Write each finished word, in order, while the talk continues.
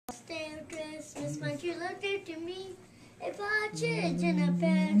looked after me, a partridge in a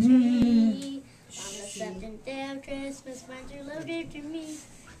pear tree. On the 7th day of Christmas, my true love gave to me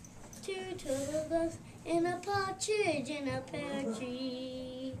 2 turtle doves and a partridge in a pear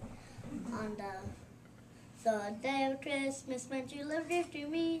tree. On the 3rd day of Christmas, my true love gave to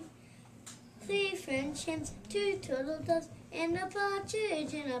me 3 French hens, 2 turtle doves, and a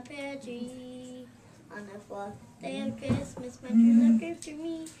partridge in a pear tree. On the 4th day of Christmas, my true love gave to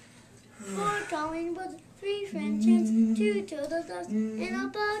me 4 calling birds, 3 French hens, 2 turtle doves, and a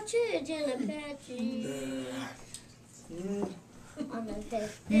partridge in a pear tree. On the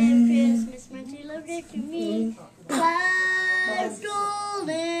 5th day of Christmas, my true love gave to me 5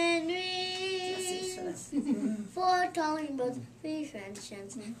 golden rings, 4 calling birds, 3 French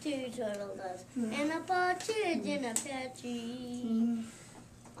hens, 2 turtle doves, and a partridge in a pear tree.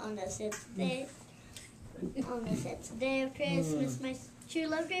 On the 6th day of Christmas, my true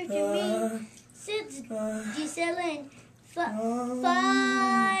love gave to me 6 geese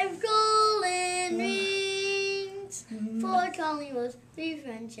 5 golden rings, 4 calling birds, 3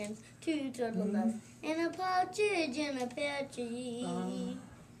 French hens, 2 turtle doves, and a partridge in a pear tree.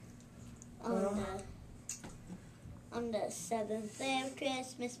 On the 7th day of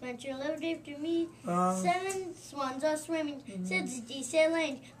Christmas, my true love gave to me 7 swans are swimming, 6 geese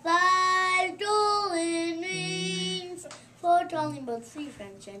 5 golden rings, 4 calling birds, 3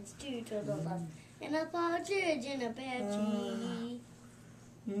 French hens, 2 turtle doves, and a partridge in a pear tree.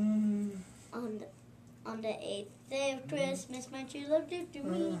 On the 8th day of Christmas, my true love gave to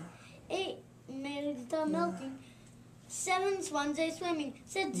me 8 maids are milking, 7 swans are swimming,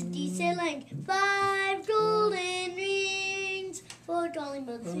 6 geese 5 golden rings, 4 calling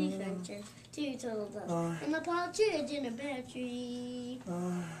birds, 3 French hens, 2 turtle doves, and a partridge in a pear tree.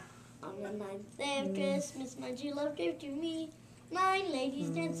 On the 9th day of Christmas, my true love gave to me 9 ladies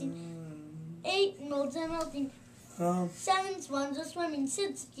dancing, 8 mills are melting, 7 swans are swimming,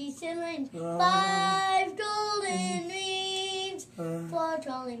 6 geese 5 golden rings, 4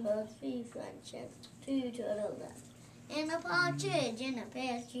 calling birds, 3 French hens, 2 turtle doves, and a partridge in a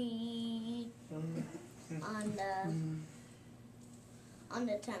pear tree. On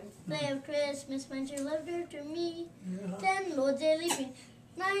the 10th day of Christmas, my true love gave to me 10 lords are leaping,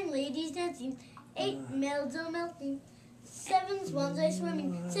 9 ladies dancing, 8 males are melting, 7 swans are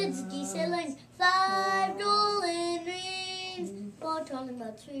swimming, 6 geese 5 golden rings, 4 calling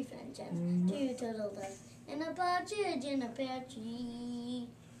birds, 3 French hens, 2 turtle doves, and a partridge in a pear tree.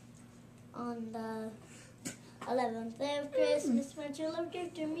 On the 11th day of Christmas, my true love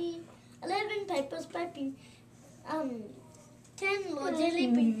gave to me 11 pipers piping, 10 lords are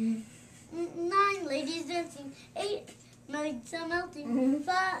leaping, 9 ladies dancing, 8 maids are melting,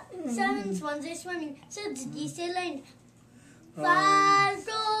 7 swans are swimming, 6 geese 5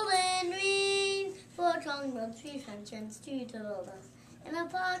 golden rings, 4 calling birds, 3 French hens, 2 turtle doves, and a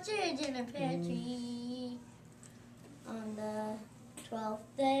partridge in a pear tree. On the 12th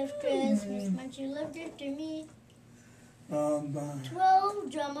day of Christmas, my true love gave to me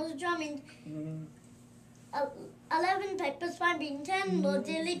 12 drummers drumming, 11 pipers piping, 10 lords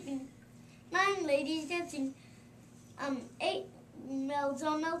are leaping, 9 ladies dancing, 8 males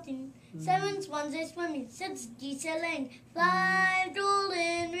are melting, 7 swans are swimming, 6 geese are 5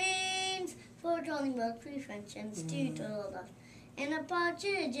 golden rings, 4 calling birds, 3 French hens, 2 turtle doves, and a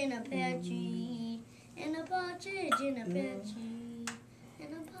partridge in a pear tree, and a partridge in a pear tree,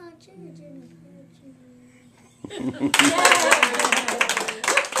 and a partridge in a pear tree.